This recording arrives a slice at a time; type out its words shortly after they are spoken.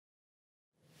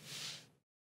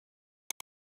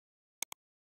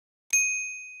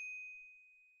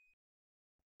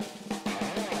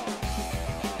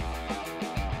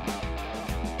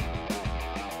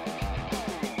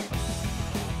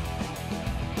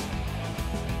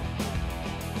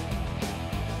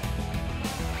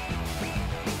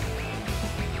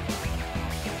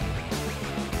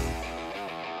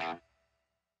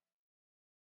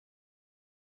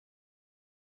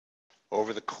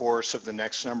over the course of the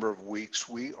next number of weeks,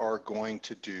 we are going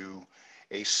to do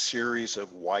a series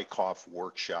of Wyckoff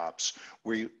workshops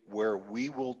where we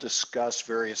will discuss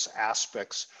various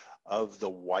aspects of the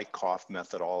Wyckoff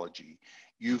methodology.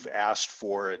 You've asked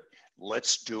for it,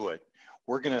 let's do it.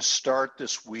 We're going to start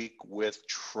this week with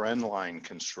trendline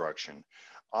construction.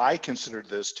 I consider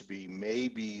this to be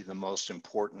maybe the most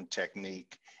important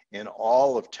technique in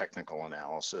all of technical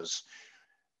analysis.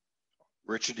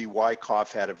 Richard D.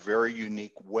 Wyckoff had a very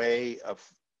unique way of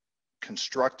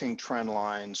constructing trend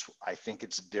lines. I think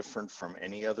it's different from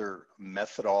any other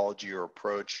methodology or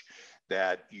approach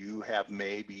that you have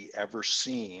maybe ever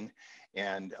seen,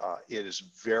 and it is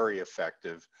very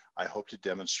effective. I hope to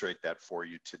demonstrate that for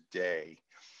you today.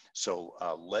 So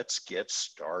let's get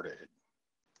started.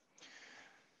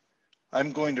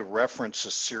 I'm going to reference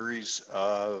a series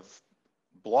of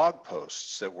blog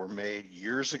posts that were made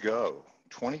years ago,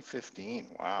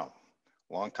 2015, wow,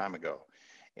 long time ago.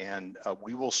 And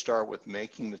we will start with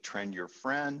making the trend your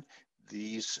friend.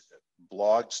 These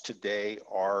blogs today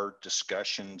are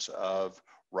discussions of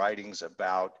writings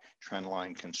about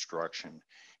trendline construction.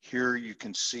 Here you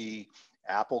can see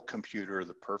Apple Computer,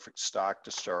 the perfect stock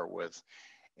to start with.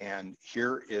 And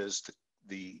here is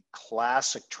the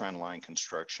classic trendline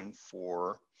construction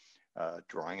for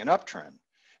drawing an uptrend.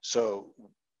 So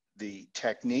the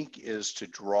technique is to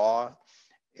draw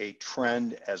a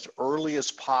trend as early as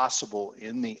possible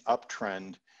in the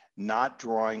uptrend, not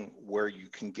drawing where you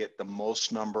can get the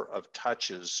most number of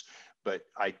touches, but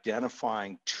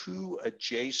identifying two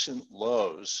adjacent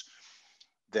lows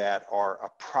that are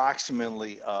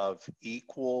approximately of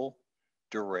equal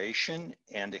duration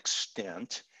and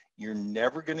extent. You're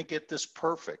never going to get this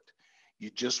perfect. You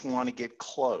just want to get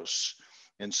close.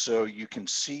 And so you can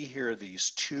see here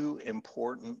these two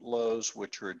important lows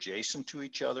which are adjacent to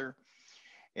each other,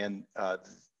 and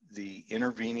the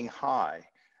intervening high.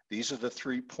 These are the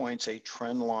 3 points a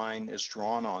trend line is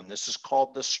drawn on. This is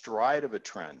called the stride of a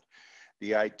trend.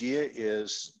 The idea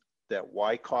is that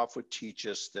Wyckoff would teach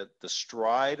us that the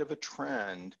stride of a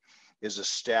trend is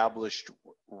established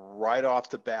right off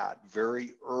the bat,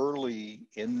 very early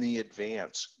in the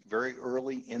advance, very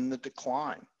early in the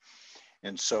decline.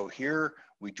 And so here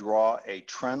we draw a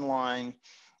trend line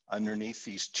underneath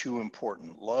these two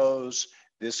important lows.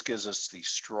 This gives us the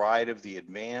stride of the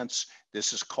advance.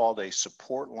 This is called a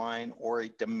support line or a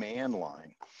demand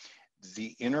line.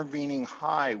 The intervening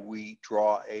high, we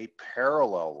draw a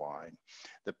parallel line.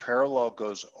 The parallel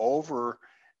goes over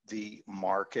the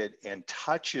market and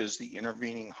touches the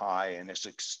intervening high and is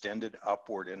extended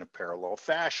upward in a parallel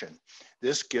fashion.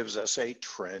 This gives us a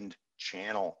trend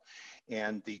channel.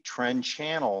 And the trend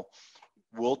channel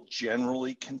will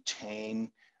generally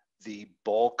contain the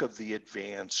bulk of the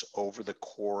advance over the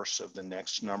course of the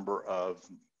next number of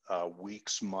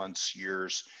weeks, months,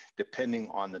 years, depending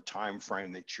on the time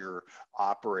frame that you're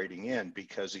operating in,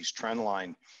 because these trend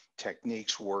line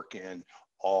techniques work in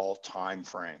all time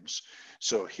frames.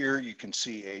 So here you can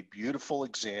see a beautiful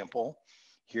example.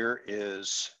 Here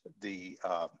is the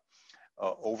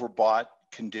overbought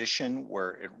condition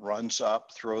where it runs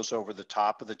up, throws over the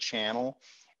top of the channel,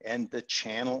 and the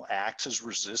channel acts as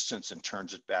resistance and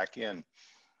turns it back in.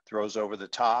 Throws over the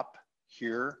top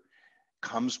here,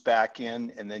 comes back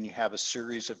in, and then you have a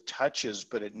series of touches,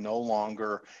 but it no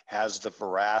longer has the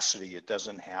veracity. It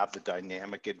doesn't have the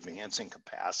dynamic advancing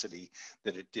capacity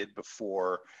that it did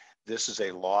before. This is a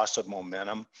loss of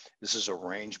momentum. This is a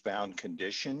range-bound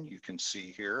condition. You can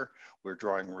see here, we're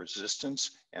drawing resistance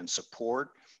and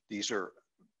support. These are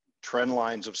trend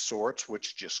lines of sorts,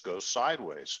 which just go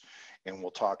sideways. And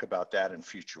we'll talk about that in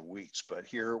future weeks. But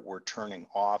here we're turning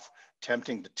off,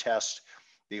 attempting to test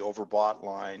the overbought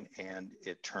line, and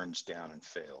it turns down and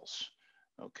fails.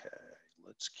 Okay,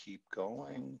 let's keep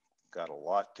going. Got a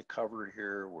lot to cover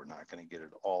here. We're not going to get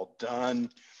it all done.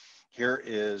 Here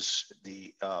is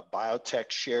the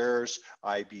biotech shares,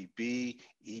 IBB,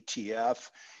 ETF.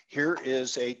 Here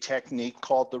is a technique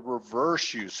called the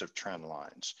reverse use of trend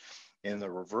lines. And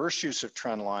the reverse use of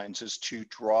trend lines is to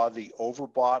draw the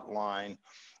overbought line,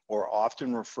 or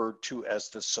often referred to as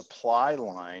the supply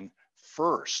line,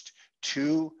 first.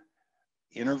 Two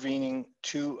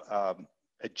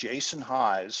adjacent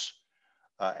highs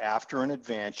after an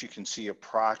advance. You can see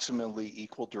approximately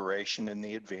equal duration in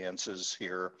the advances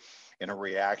here, and a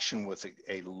reaction with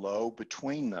a low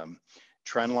between them.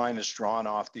 Trend line is drawn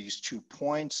off these 2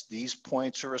 points. These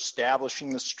points are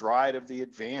establishing the stride of the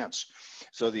advance.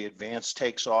 So the advance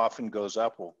takes off and goes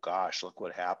up. Well, gosh, look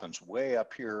what happens way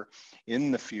up here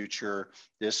in the future.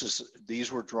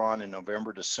 These were drawn in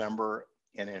November, December,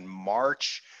 and in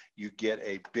March, you get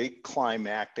a big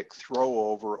climactic throw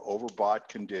over, overbought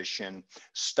condition,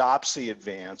 stops the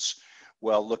advance.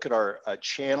 Well, look at our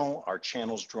channel. Our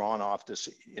channel's drawn off this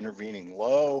intervening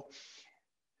low.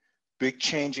 Big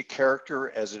change of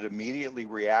character as it immediately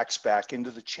reacts back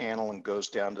into the channel and goes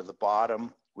down to the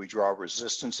bottom. We draw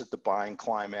resistance at the buying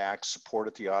climax, support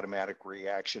at the automatic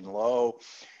reaction low.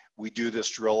 We do this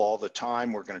drill all the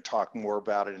time. We're going to talk more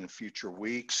about it in future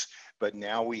weeks, but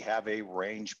now we have a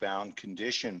range bound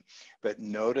condition. But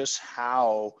notice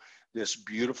how this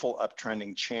beautiful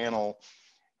uptrending channel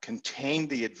contained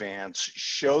the advance,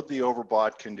 showed the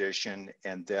overbought condition,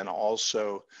 and then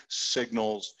also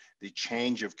signals the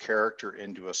change of character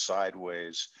into a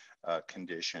sideways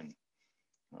condition.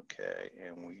 Okay,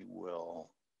 and we will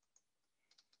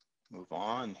move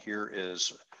on. Here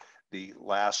is the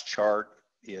last chart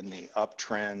in the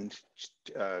uptrend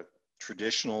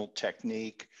traditional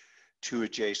technique. Two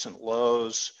adjacent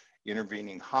lows,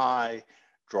 intervening high,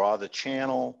 draw the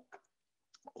channel,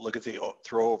 look at the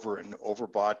throw over and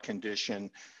overbought condition,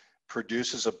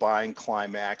 produces a buying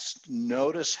climax.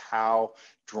 Notice how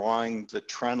drawing the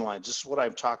trend lines, this is what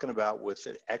I'm talking about with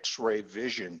an X-ray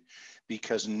vision,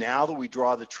 because now that we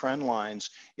draw the trend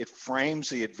lines, it frames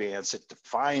the advance, it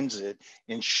defines it,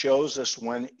 and shows us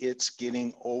when it's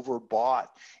getting overbought,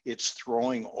 it's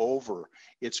throwing over,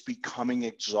 it's becoming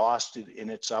exhausted in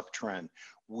its uptrend.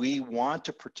 We want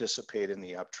to participate in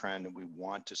the uptrend and we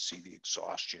want to see the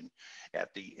exhaustion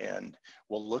at the end.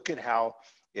 Well, look at how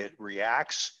it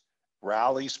reacts,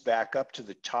 rallies back up to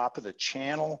the top of the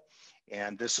channel.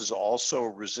 And this is also a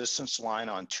resistance line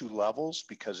on two levels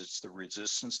because it's the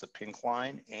resistance, the pink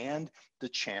line and the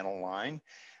channel line.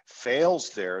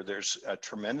 Fails there, there's a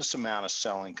tremendous amount of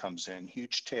selling comes in,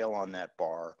 huge tail on that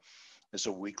bar. There's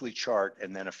a weekly chart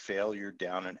and then a failure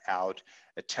down and out,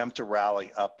 attempt to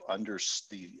rally up under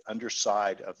the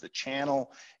underside of the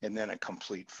channel and then a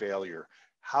complete failure.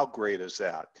 How great is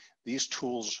that? These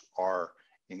tools are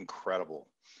incredible.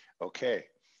 Okay,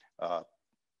 I'm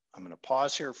going to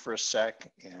pause here for a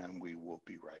sec and we will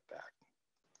be right back.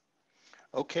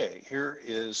 Okay, here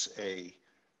is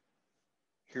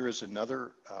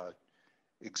another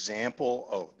example.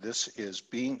 Oh, this is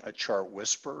being a chart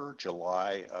whisperer,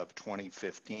 July of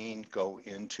 2015. Go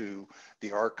into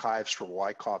the archives for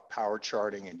Wyckoff power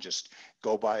charting and just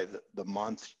go by the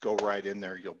month, go right in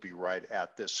there. You'll be right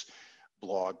at this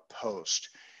blog post.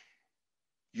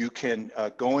 You can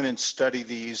go in and study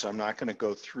these. I'm not going to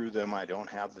go through them. I don't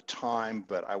have the time,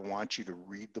 but I want you to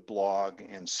read the blog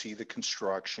and see the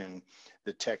construction,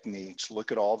 the techniques, look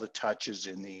at all the touches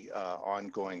in the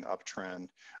ongoing uptrend.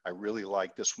 I really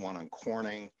like this one on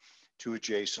Corning, two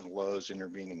adjacent lows,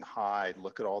 intervening high.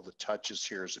 Look at all the touches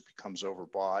here as it becomes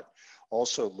overbought.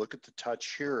 Also look at the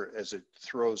touch here as it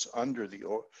throws under the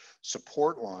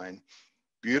support line.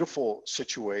 Beautiful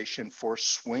situation for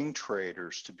swing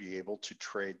traders to be able to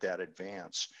trade that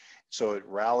advance. So it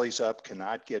rallies up,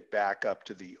 cannot get back up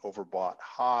to the overbought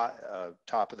high,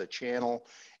 top of the channel,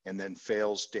 and then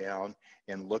fails down.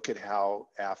 And look at how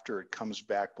after it comes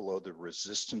back below the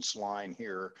resistance line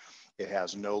here, it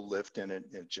has no lift in it,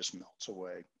 it just melts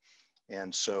away.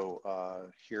 And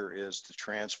so here is the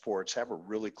transports. Have a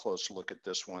really close look at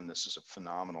this one. This is a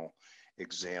phenomenal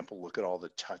example. Look at all the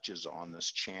touches on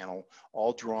this channel,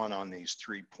 all drawn on these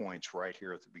 3 points right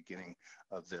here at the beginning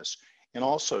of this. And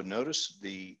also notice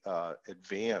the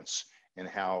advance and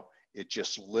how it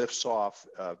just lifts off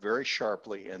very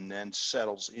sharply and then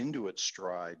settles into its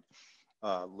stride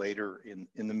later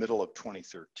in the middle of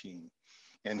 2013.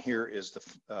 And here is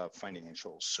the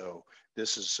financials. So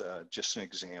this is just an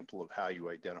example of how you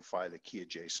identify the key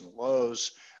adjacent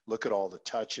lows. Look at all the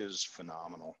touches,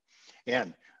 phenomenal.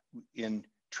 And in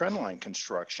trendline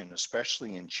construction,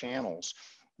 especially in channels,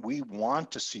 we want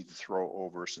to see the throw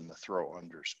overs and the throw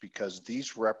unders because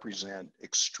these represent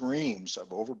extremes of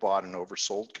overbought and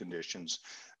oversold conditions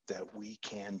that we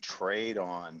can trade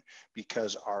on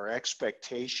because our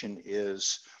expectation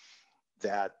is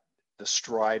that the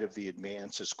stride of the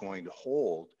advance is going to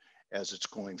hold as it's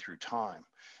going through time.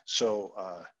 So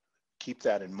keep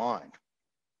that in mind.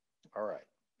 All right,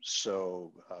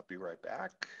 so be right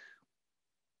back.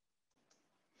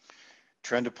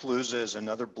 Trendapalooza is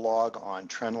another blog on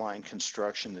trendline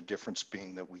construction, the difference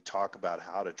being that we talk about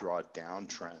how to draw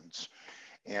downtrends.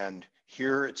 And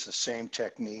here it's the same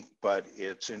technique, but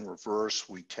it's in reverse.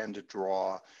 We tend to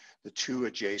draw the two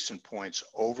adjacent points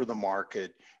over the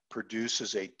market,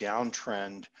 produces a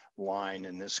downtrend line,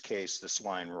 in this case, this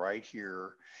line right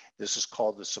here. This is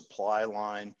called the supply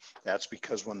line. That's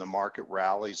because when the market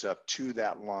rallies up to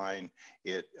that line,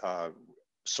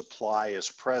 supply is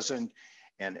present.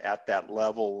 And at that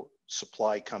level,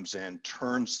 supply comes in,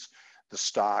 turns the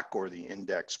stock or the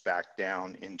index back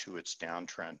down into its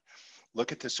downtrend.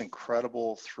 Look at this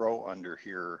incredible throw under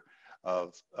here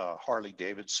of Harley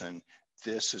Davidson.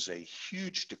 This is a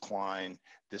huge decline.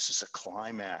 This is a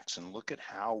climax, and look at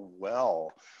how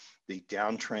well the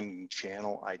downtrending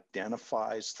channel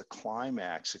identifies the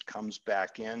climax. It comes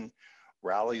back in,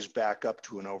 rallies back up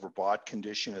to an overbought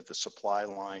condition at the supply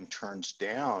line, turns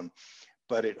down,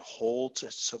 but it holds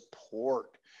its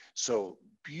support. So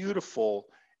beautiful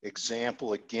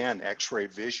example, again, X-ray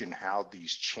vision, how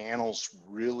these channels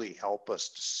really help us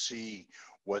to see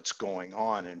what's going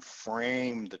on and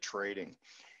frame the trading.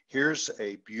 Here's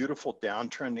a beautiful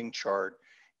downtrending chart.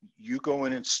 You go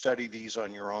in and study these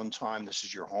on your own time. This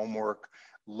is your homework.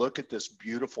 Look at this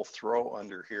beautiful throw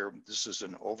under here. This is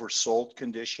an oversold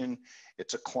condition.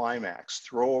 It's a climax.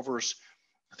 Throw overs,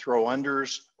 throw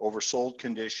unders, oversold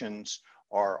conditions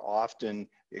are often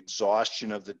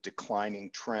exhaustion of the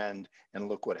declining trend. And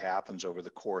look what happens over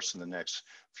the course of the next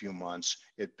few months.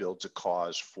 It builds a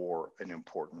cause for an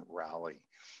important rally.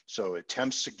 So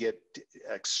attempts to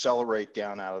accelerate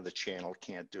down out of the channel,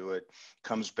 can't do it,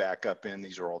 comes back up in,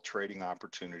 these are all trading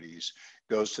opportunities,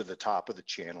 goes to the top of the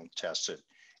channel, tests it,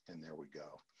 and there we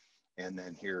go. And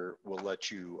then here, we'll let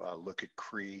you look at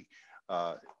CRE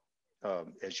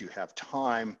as you have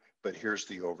time, but here's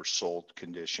the oversold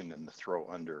condition and the throw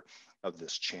under of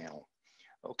this channel.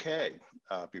 Okay,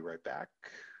 be right back.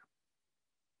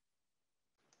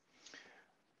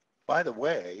 By the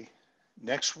way,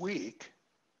 next week,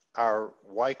 our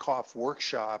Wyckoff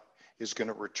workshop is going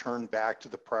to return back to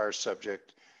the prior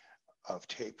subject of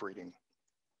tape reading.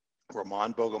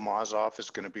 Roman Bogomazov is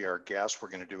going to be our guest. We're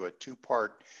going to do a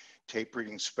two-part tape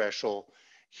reading special.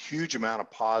 Huge amount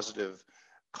of positive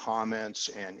comments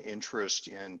and interest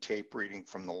in tape reading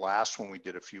from the last one we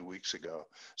did a few weeks ago.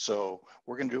 So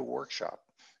we're going to do a workshop.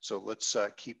 So let's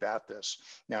keep at this.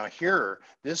 Now here,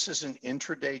 this is an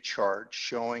intraday chart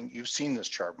showing, you've seen this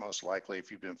chart most likely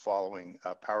if you've been following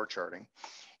power charting,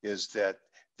 is that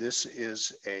this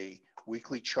is a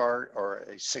weekly chart or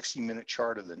a 60-minute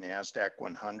chart of the Nasdaq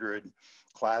 100,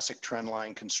 classic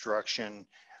trendline construction,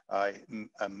 a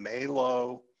May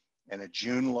low and a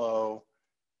June low,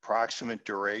 approximate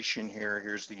duration here.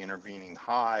 Here's the intervening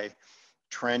high,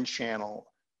 trend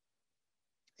channel,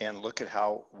 and look at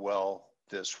how well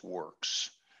this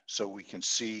works. So we can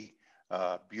see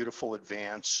beautiful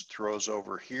advance, throws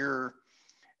over here,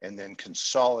 and then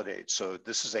consolidates. So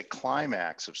this is a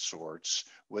climax of sorts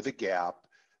with a gap,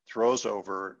 throws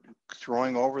over,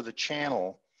 throwing over the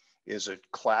channel is a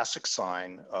classic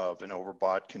sign of an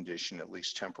overbought condition, at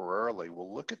least temporarily.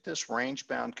 Well, look at this range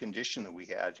bound condition that we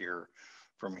had here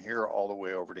from here all the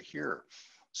way over to here.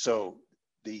 So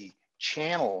the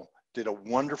channel did a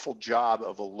wonderful job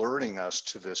of alerting us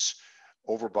to this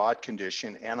overbought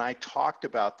condition. And I talked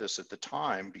about this at the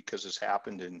time because this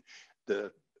happened in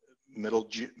the middle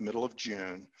of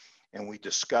June. And we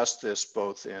discussed this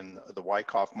both in the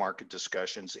Wyckoff market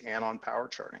discussions and on power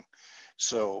charting.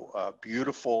 So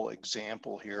beautiful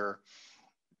example here,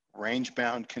 range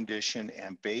bound condition.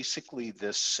 And basically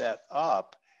this set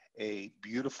up a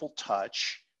beautiful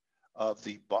touch of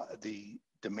the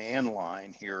demand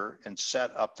line here and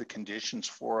set up the conditions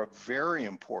for a very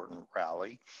important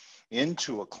rally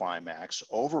into a climax,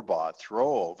 overbought,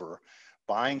 throw over,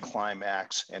 buying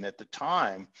climax. And at the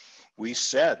time, we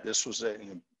said this was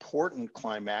an important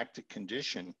climactic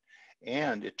condition,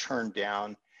 and it turned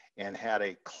down and had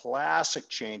a classic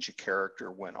change of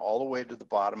character, went all the way to the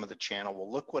bottom of the channel.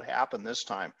 Well, look what happened this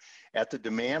time. At the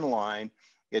demand line,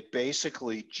 it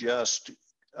basically just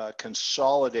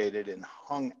consolidated and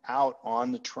hung out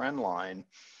on the trend line,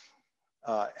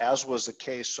 as was the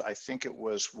case, I think it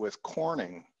was with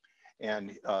Corning,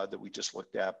 and that we just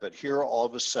looked at. But here, all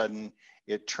of a sudden,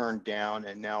 it turned down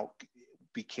and now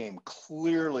became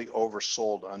clearly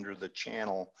oversold under the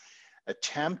channel,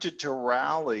 attempted to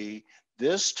rally.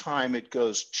 This time it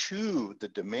goes to the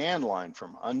demand line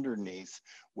from underneath,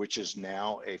 which is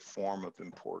now a form of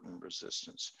important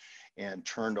resistance, and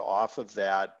turned off of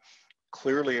that.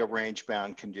 Clearly a range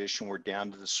bound condition. We're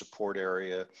down to the support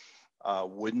area.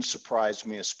 Wouldn't surprise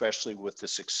me, especially with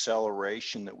this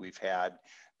acceleration that we've had,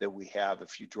 that we have.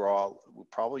 If you draw,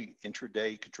 probably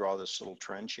intraday, you could draw this little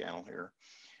trend channel here,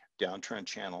 downtrend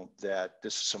channel, that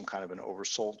this is some kind of an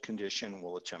oversold condition.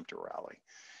 We'll attempt to rally,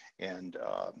 and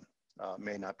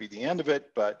may not be the end of it,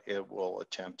 but it will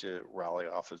attempt to rally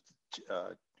off of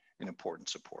an important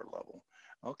support level.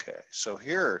 Okay, so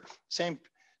here, same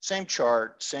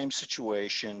chart, same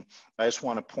situation. I just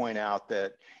want to point out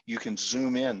that you can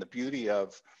zoom in. The beauty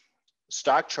of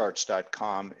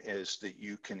StockCharts.com is that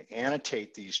you can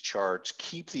annotate these charts,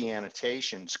 keep the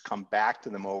annotations, come back to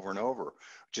them over and over,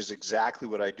 which is exactly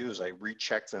what I do. Is I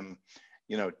recheck them,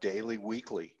 you know, daily,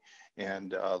 weekly,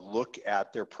 and look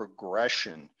at their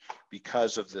progression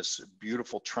because of this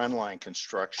beautiful trend line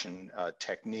construction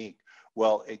technique.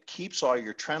 Well, it keeps all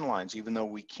your trend lines, even though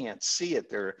we can't see it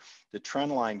there. The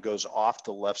trend line goes off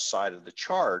the left side of the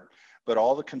chart, but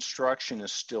all the construction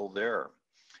is still there.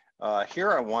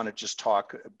 Here I want to just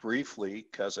talk briefly,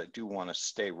 because I do want to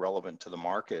stay relevant to the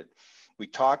market. We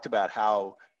talked about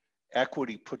how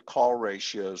equity put call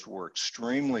ratios were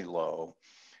extremely low.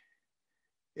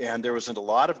 And there was a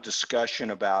lot of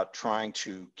discussion about trying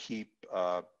to keep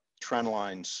trend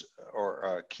lines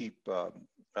or keep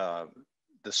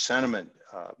the sentiment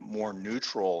more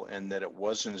neutral, and that it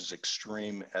wasn't as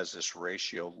extreme as this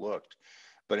ratio looked.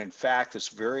 But in fact, this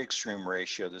very extreme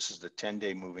ratio, this is the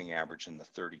 10-day moving average and the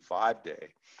 35-day,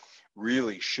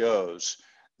 really shows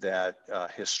that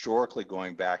historically,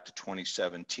 going back to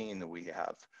 2017, that we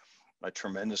have a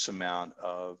tremendous amount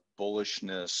of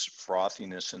bullishness,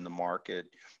 frothiness in the market.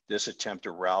 This attempt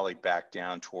to rally back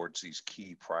down towards these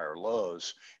key prior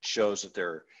lows shows that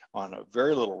they're on a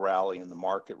very little rally in the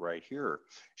market right here,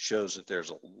 shows that there's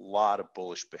a lot of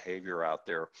bullish behavior out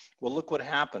there. Well, look what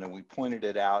happened. And we pointed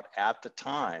it out at the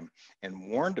time and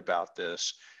warned about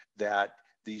this, that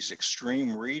these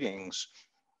extreme readings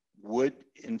would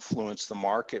influence the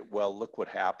market. Well, look what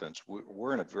happens.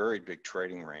 We're in a very big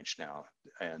trading range now,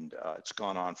 and it's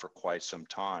gone on for quite some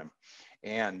time.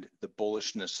 And the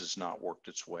bullishness has not worked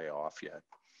its way off yet.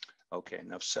 Okay,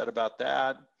 enough said about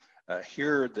that.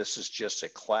 Here, this is just a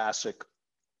classic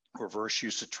reverse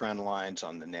use of trend lines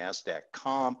on the Nasdaq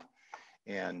comp,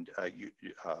 and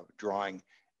drawing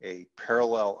a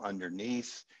parallel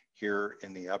underneath here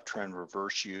in the uptrend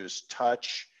reverse use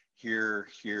touch here,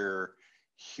 here,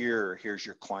 here. Here's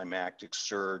your climactic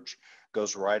surge,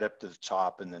 goes right up to the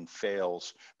top and then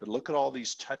fails. But look at all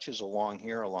these touches along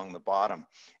here, along the bottom,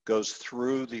 goes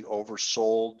through the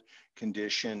oversold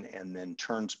condition and then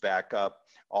turns back up.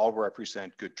 All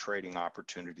represent good trading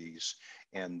opportunities.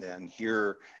 And then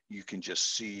here you can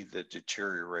just see the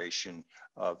deterioration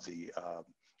of the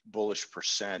bullish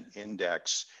percent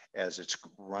index as it's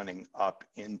running up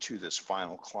into this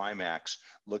final climax.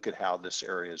 Look at how this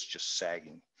area is just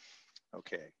sagging.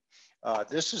 Okay,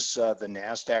 this is the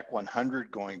Nasdaq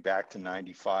 100 going back to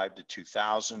 95 to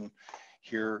 2000.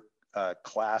 Here,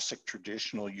 classic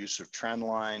traditional use of trend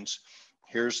lines.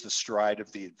 Here's the stride of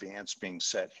the advance being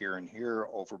set here and here,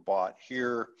 overbought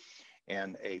here,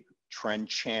 and a trend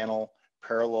channel,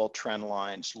 parallel trend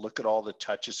lines. Look at all the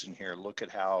touches in here. Look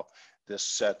at how this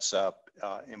sets up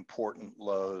important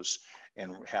lows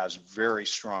and has very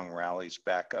strong rallies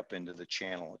back up into the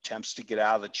channel. Attempts to get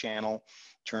out of the channel,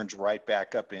 turns right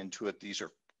back up into it. These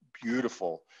are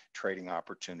beautiful trading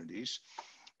opportunities.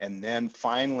 And then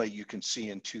finally, you can see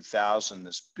in 2000,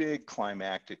 this big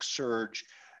climactic surge.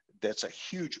 That's a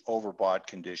huge overbought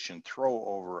condition, throw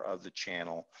over of the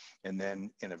channel, and then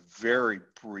in a very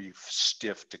brief,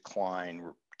 stiff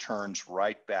decline, turns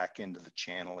right back into the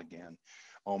channel again.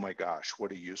 Oh my gosh,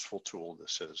 what a useful tool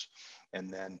this is. And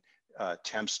then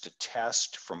attempts to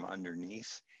test from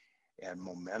underneath, and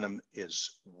momentum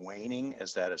is waning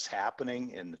as that is happening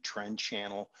in the trend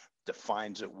channel,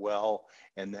 defines it well,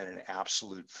 and then an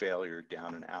absolute failure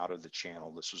down and out of the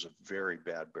channel. This was a very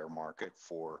bad bear market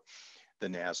for the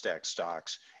NASDAQ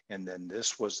stocks. And then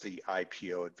this was the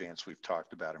IPO advance we've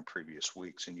talked about in previous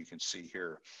weeks. And you can see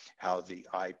here how the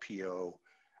IPO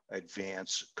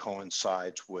advance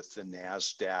coincides with the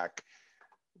NASDAQ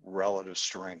relative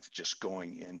strength, just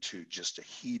going into just a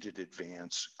heated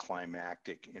advance,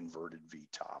 climactic inverted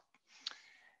V-top.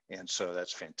 And so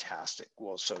that's fantastic.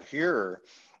 Well, so here,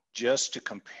 just to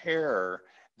compare,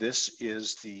 this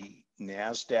is the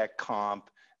NASDAQ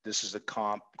comp. This is the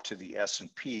comp to the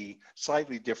S&P,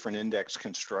 slightly different index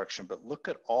construction, but look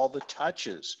at all the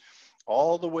touches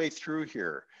all the way through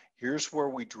here. Here's where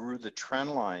we drew the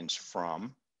trend lines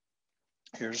from.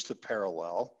 Here's the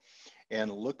parallel. And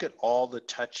look at all the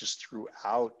touches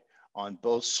throughout on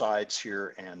both sides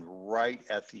here. And right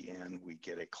at the end, we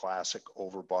get a classic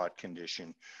overbought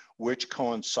condition, which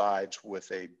coincides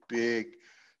with a big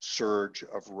surge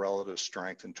of relative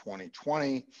strength in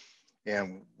 2020.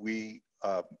 And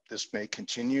this may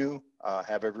continue,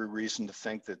 have every reason to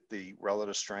think that the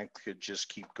relative strength could just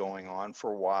keep going on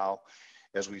for a while.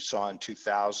 As we saw in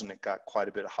 2000, it got quite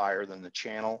a bit higher than the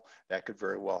channel. That could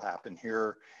very well happen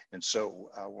here. And so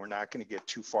we're not going to get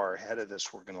too far ahead of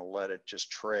this. We're going to let it just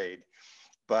trade.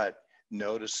 But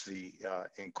notice the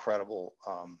incredible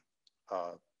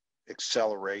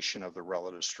acceleration of the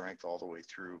relative strength all the way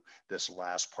through this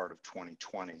last part of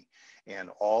 2020, and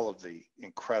all of the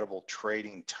incredible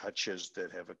trading touches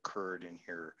that have occurred in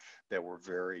here that were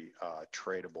very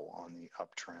tradable on the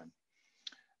uptrend.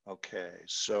 Okay,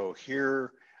 so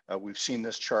here we've seen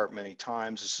this chart many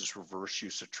times. This is reverse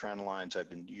use of trend lines. I've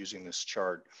been using this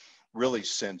chart really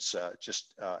since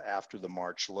just after the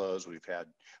March lows. We've had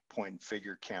point and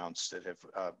figure counts that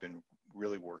have been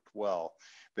really worked well.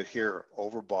 But here,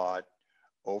 overbought.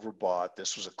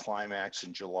 This was a climax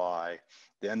in July.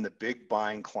 Then the big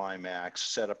buying climax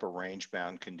set up a range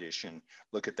bound condition.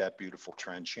 Look at that beautiful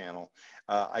trend channel.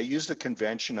 I use the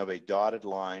convention of a dotted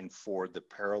line for the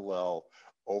parallel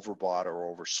overbought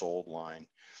or oversold line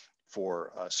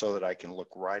for so that I can look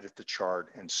right at the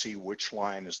chart and see which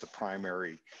line is the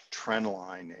primary trend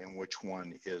line and which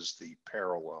one is the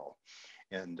parallel.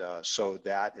 And so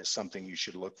that is something you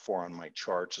should look for on my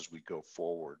charts as we go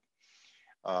forward.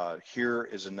 Here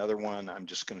is another one. I'm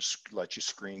just going to let you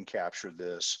screen capture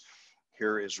this.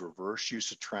 Here is reverse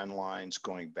use of trend lines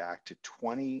going back to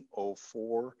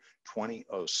 2004,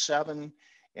 2007,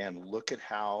 and look at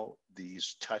how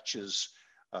these touches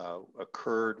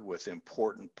occurred with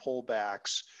important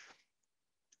pullbacks.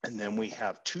 And then we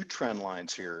have two trend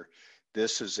lines here.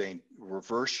 This is a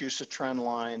reverse use of trend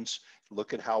lines.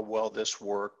 Look at how well this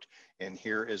worked. And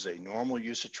here is a normal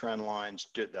use of trend lines.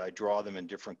 I draw them in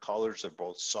different colors. They're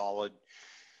both solid.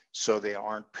 So they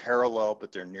aren't parallel,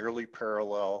 but they're nearly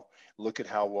parallel. Look at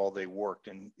how well they worked.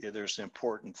 And there's an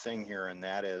important thing here, and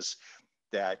that is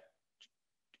that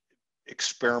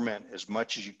experiment as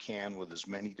much as you can with as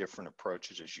many different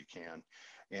approaches as you can.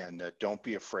 And don't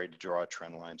be afraid to draw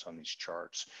trend lines on these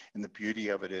charts. And the beauty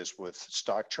of it is with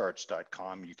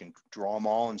StockCharts.com, you can draw them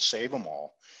all and save them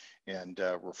all and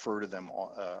refer to them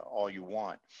all you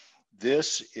want.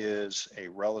 This is a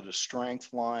relative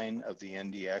strength line of the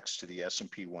NDX to the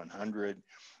S&P 100.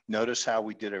 Notice how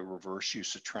we did a reverse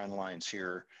use of trend lines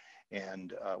here,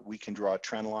 and we can draw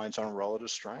trend lines on relative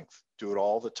strength. Do it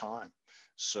all the time.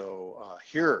 So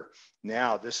here,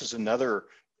 now this is another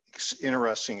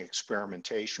interesting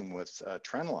experimentation with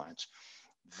trend lines.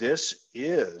 This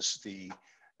is the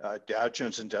Dow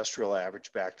Jones Industrial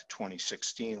Average back to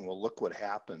 2016. Well, look what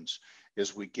happens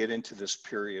is we get into this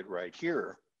period right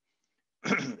here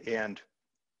and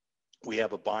we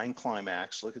have a buying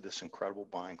climax. Look at this incredible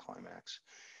buying climax.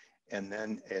 And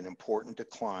then an important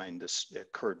decline. This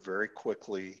occurred very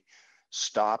quickly,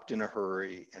 stopped in a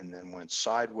hurry, and then went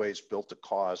sideways, built a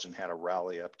cause, and had a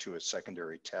rally up to a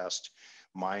secondary test,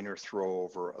 minor throw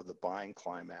over of the buying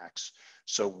climax.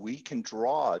 So we can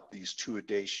draw these two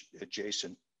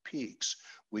adjacent peaks.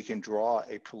 We can draw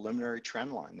a preliminary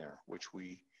trend line there, which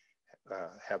we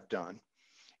have done.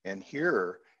 And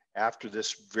here, after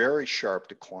this very sharp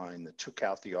decline that took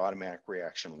out the automatic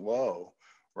reaction low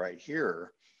right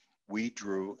here, we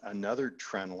drew another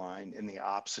trend line in the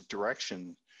opposite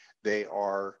direction. They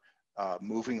are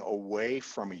moving away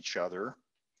from each other.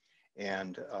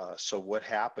 And so what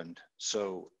happened?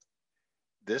 So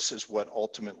this is what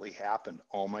ultimately happened.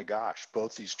 Oh my gosh,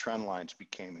 both these trend lines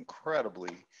became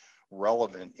incredibly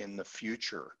relevant in the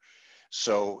future.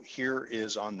 So here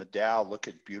is on the Dow, look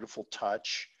at beautiful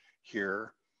touch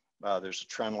here. There's a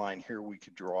trend line here we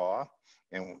could draw,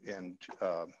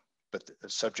 but the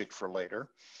subject for later.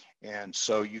 And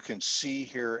so you can see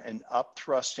here an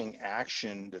upthrusting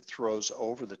action that throws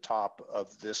over the top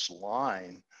of this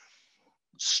line,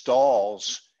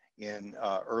 stalls in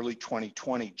early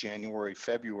 2020, January,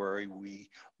 February. We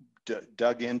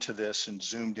dug into this and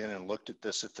zoomed in and looked at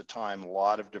this at the time. A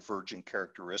lot of divergent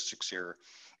characteristics here.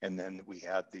 And then we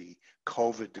had the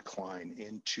COVID decline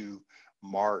into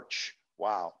March.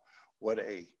 Wow, what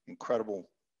a incredible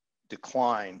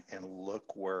decline, and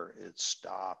look where it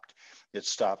stopped. It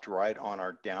stopped right on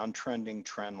our downtrending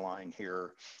trend line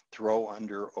here, throw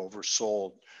under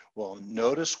oversold. Well,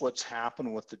 notice what's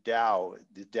happened with the Dow.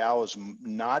 The Dow has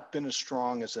not been as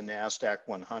strong as the Nasdaq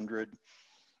 100.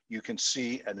 You can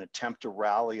see an attempt to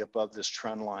rally above this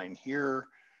trend line here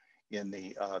in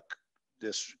the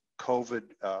this COVID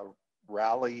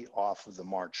rally off of the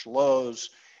March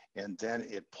lows, and then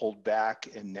it pulled back,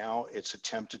 and now it's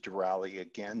attempted to rally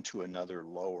again to another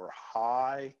lower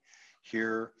high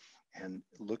here. And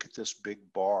look at this big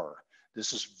bar.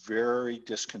 This is very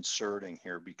disconcerting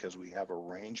here because we have a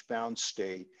range bound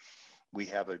state. We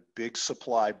have a big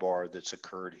supply bar that's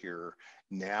occurred here.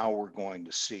 Now we're going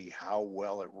to see how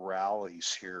well it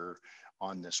rallies here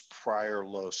on this prior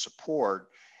low support,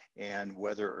 and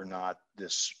whether or not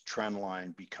this trend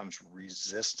line becomes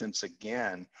resistance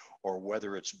again, or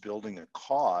whether it's building a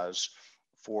cause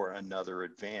for another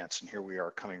advance. And here we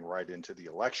are coming right into the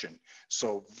election.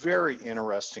 So very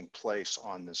interesting place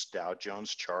on this Dow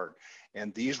Jones chart.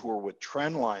 And these were with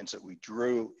trend lines that we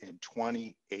drew in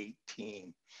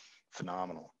 2018.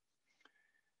 Phenomenal.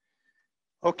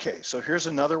 Okay, so here's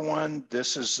another one.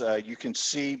 This is, you can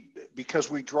see,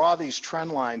 because we draw these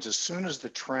trend lines as soon as the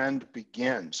trend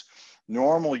begins.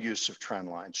 Normal use of trend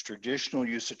lines, traditional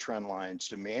use of trend lines,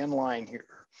 demand line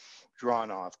here, drawn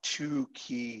off two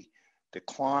key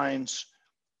declines.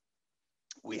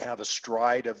 We have a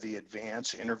stride of the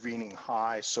advance, intervening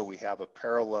high, so we have a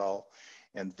parallel,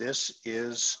 and this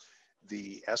is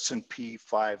the S&P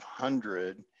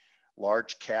 500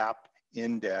 large cap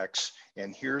index,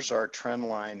 and here's our trend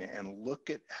line, and look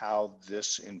at how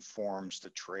this informs the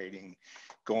trading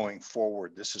going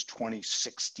forward. This is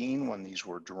 2016 when these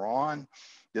were drawn.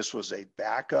 This was a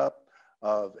backup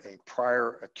of a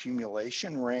prior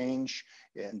accumulation range,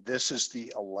 and this is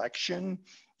the election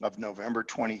of November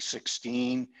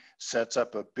 2016, sets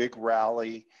up a big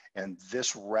rally, and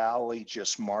this rally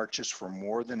just marches for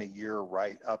more than a year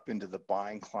right up into the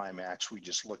buying climax we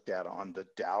just looked at on the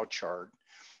Dow chart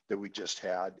that we just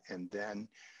had. And then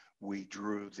we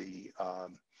drew the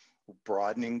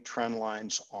broadening trend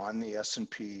lines on the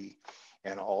S&P,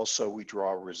 and also we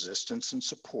draw resistance and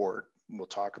support. We'll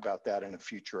talk about that in a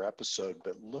future episode,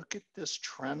 but look at this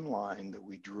trend line that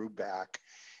we drew back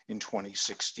in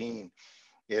 2016.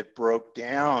 It broke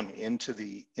down into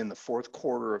in the fourth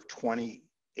quarter of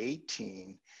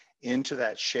 2018 into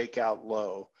that shakeout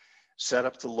low, set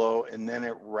up the low, and then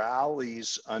it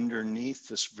rallies underneath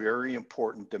this very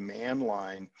important demand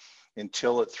line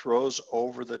until it throws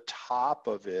over the top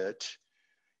of it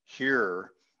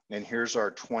here. And here's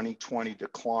our 2020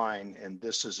 decline, and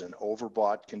this is an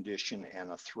overbought condition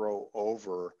and a throw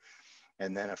over,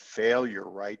 and then a failure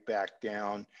right back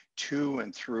down to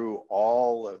and through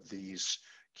all of these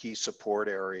key support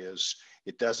areas.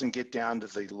 It doesn't get down to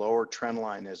the lower trend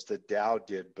line as the Dow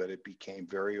did, but it became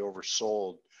very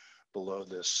oversold below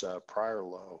this prior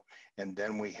low. And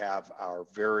then we have our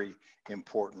very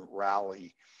important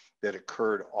rally that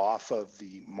occurred off of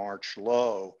the March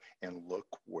low, and look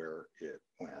where it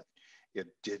went.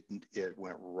 It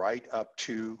went right up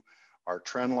to our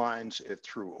trend lines. It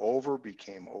threw over,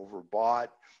 became overbought.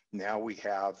 Now we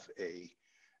have a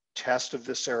test of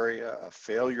this area, a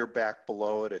failure back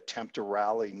below it, attempt to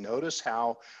rally. Notice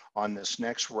how on this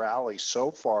next rally so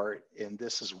far, and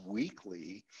this is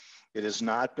weekly, it has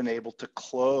not been able to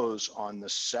close on the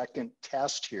second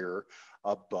test here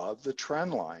above the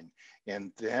trend line.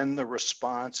 And then the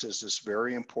response is this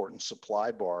very important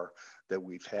supply bar that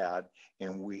we've had.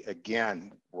 And we,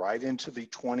 again, right into the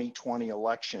 2020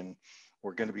 election,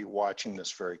 we're going to be watching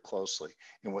this very closely.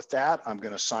 And with that, I'm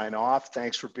going to sign off.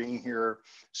 Thanks for being here.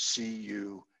 See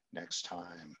you next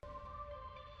time.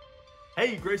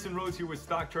 Hey, Grayson Rose here with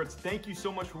StockCharts. Thank you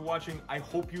so much for watching. I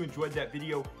hope you enjoyed that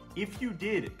video. If you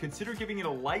did, consider giving it a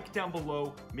like down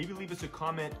below, maybe leave us a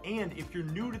comment, and if you're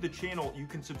new to the channel, you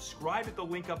can subscribe at the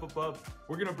link up above.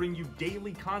 We're gonna bring you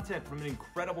daily content from an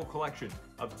incredible collection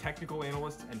of technical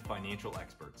analysts and financial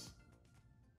experts.